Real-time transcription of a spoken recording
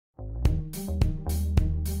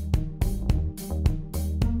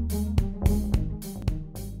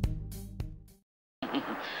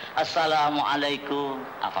Assalamualaikum.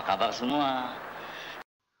 Apa kabar semua?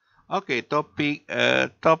 Okay, topic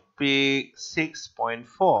 6.4,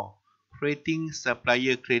 creating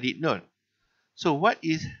supplier credit note. So what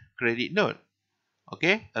is credit note?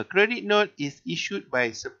 Okay, a credit note is issued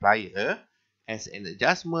by supplier as an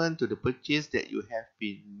adjustment to the purchase that you have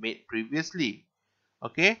been made previously.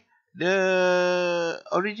 Okay, the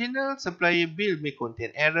original supplier bill may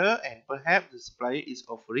contain error and perhaps the supplier is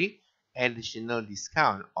offering additional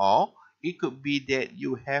discount, or it could be that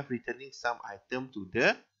you have returning some item to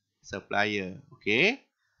the supplier. Okay,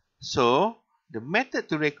 so the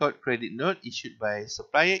method to record credit note issued by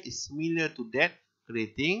supplier is similar to that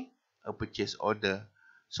creating a purchase order.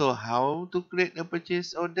 So how to create a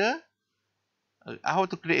purchase order? How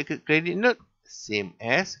to create a credit note? Same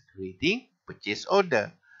as creating purchase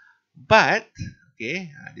order. But,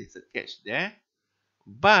 okay, there's a catch there.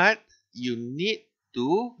 But you need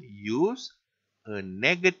to use a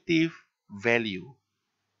negative value.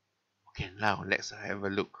 Okay, now let's have a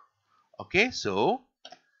look. Okay, so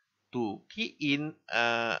to key in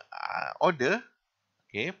order,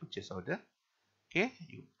 okay, purchase order, okay,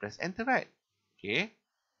 you press enter, right? Okay,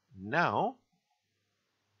 now,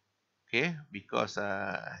 okay, because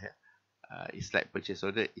it's like purchase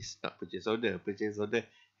order, it's not purchase order. Purchase order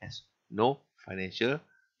has no financial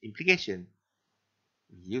implication.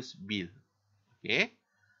 We use bill. Okay,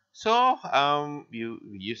 so you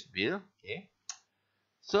use bill. Okay,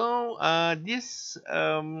 so this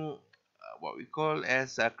what we call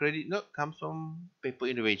as a credit note comes from paper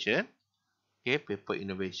innovation. Okay, paper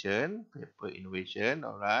innovation.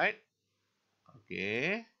 All right.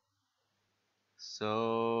 Okay,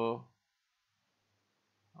 so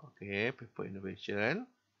okay, paper innovation.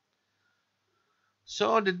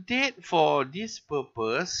 So the date for this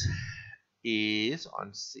purpose is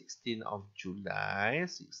on 16th of July,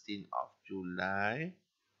 16th of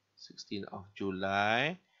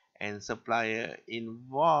July, and supplier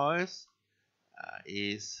invoice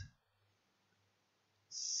is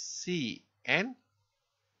CN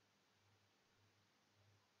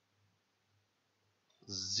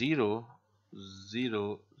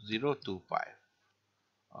 00025.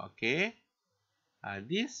 Okay,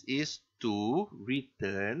 this is to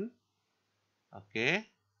return, okay,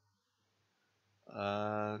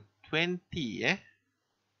 20,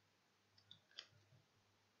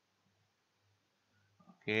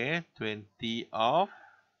 okay, 20 of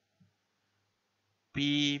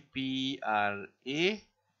PPRA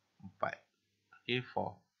 4. Okay,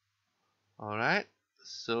 4. Alright,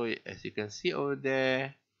 so as you can see over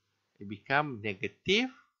there, it become negative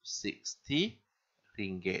 60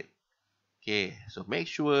 ringgit. Okay, so make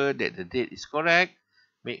sure that the date is correct.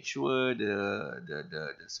 Make sure the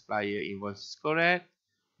supplier invoice is correct.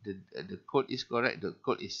 The code is correct. The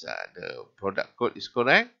code is the product code is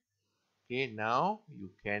correct. Okay, now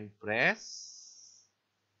you can press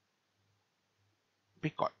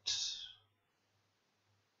record.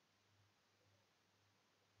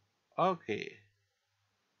 Okay,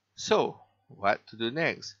 so what to do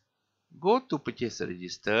next? Go to purchase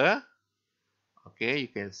register. Okay,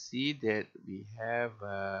 you can see that we have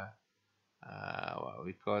what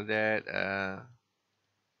we call that.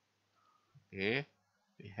 Okay,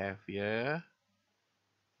 we have here.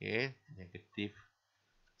 Okay, negative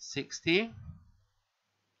 60.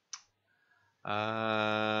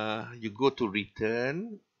 You go to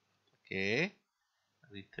return. Okay,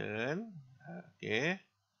 return. Okay.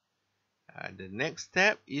 The next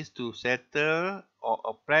step is to settle or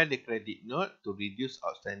apply the credit note to reduce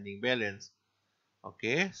outstanding balance.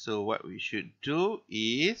 Okay, so what we should do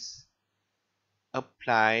is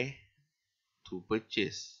apply to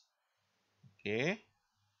purchase. Okay,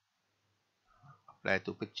 apply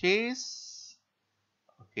to purchase.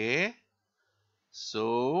 Okay,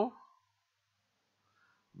 so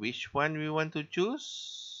which one we want to choose?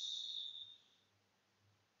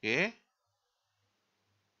 Okay,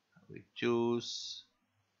 we choose.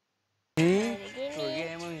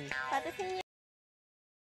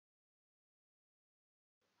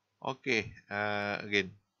 Okay,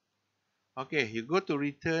 again. Okay, you go to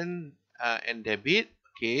return and debit.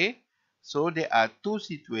 Okay, so there are two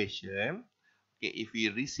situations. Okay, if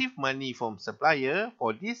you receive money from supplier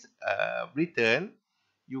for this return,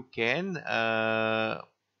 you can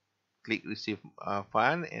click receive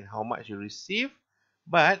fund and how much you receive.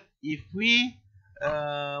 But if we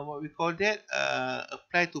what we call that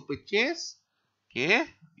apply to purchase, okay,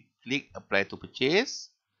 we click apply to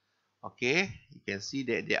purchase. Okay, you can see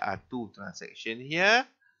that there are two transactions here.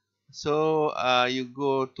 So you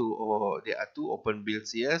go to there are two open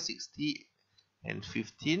bills here, 60 and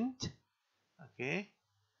 15. Okay.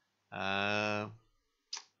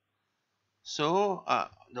 So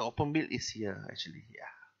the open bill is here actually.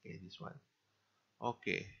 Yeah, okay, this one.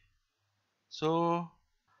 Okay, so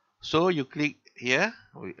you click here.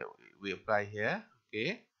 We apply here.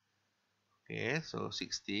 Okay, so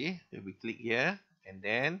 60. We click here, and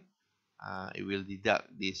then it will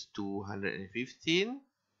deduct this 215.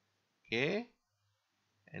 Okay,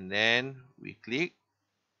 and then we click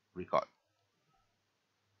record.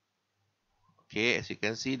 Okay, as you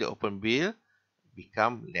can see, the open bill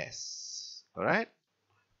become less. Alright,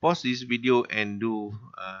 pause this video and do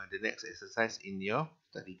the next exercise in your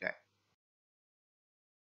study guide.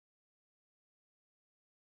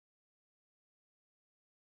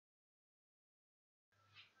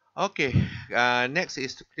 Okay, next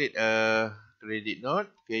is to create a credit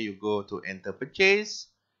note. Okay, you go to enter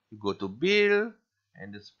purchase, you go to bill,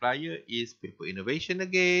 and the supplier is paper innovation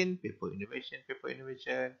again. Paper innovation, paper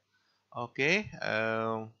innovation. Okay,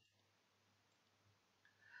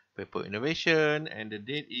 paper innovation, and the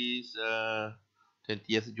date is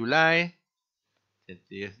 20th July.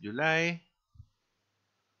 20th July.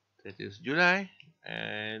 30th July,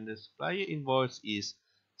 and the supplier invoice is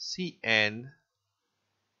CN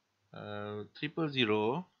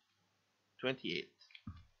 00028.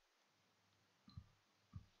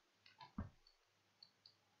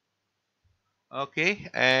 Okay,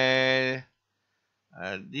 and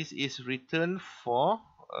this is written for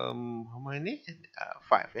how many?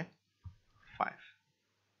 5, yeah, 5.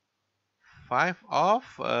 5 of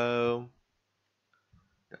the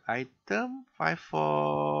item, 5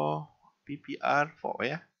 for PPR 4,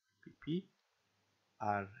 yeah,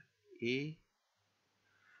 PPRA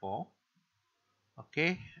 4.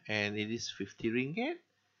 Okay, and it is 50 ringgit.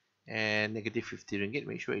 And negative 50 ringgit.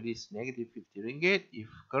 Make sure it is negative 50 ringgit. If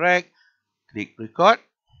correct, click record.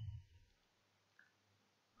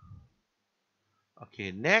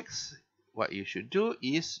 Okay, next, what you should do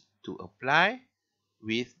is to apply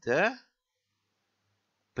with the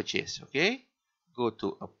purchase. Okay, go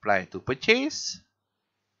to apply to purchase.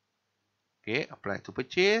 Okay, apply to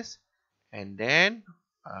purchase, and then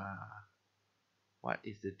what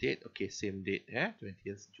is the date? Okay, same date,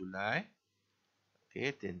 20th July.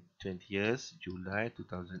 Okay, then 20th July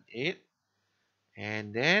 2008.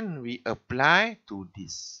 And then we apply to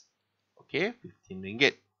this. Okay, 15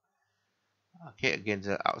 ringgit. Okay, against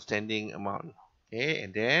the outstanding amount. Okay,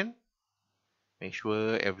 and then make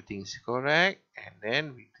sure everything is correct, and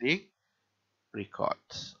then we click record.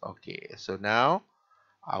 Okay, so now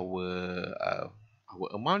our our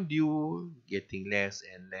amount due getting less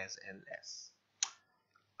and less and less.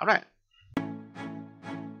 All right.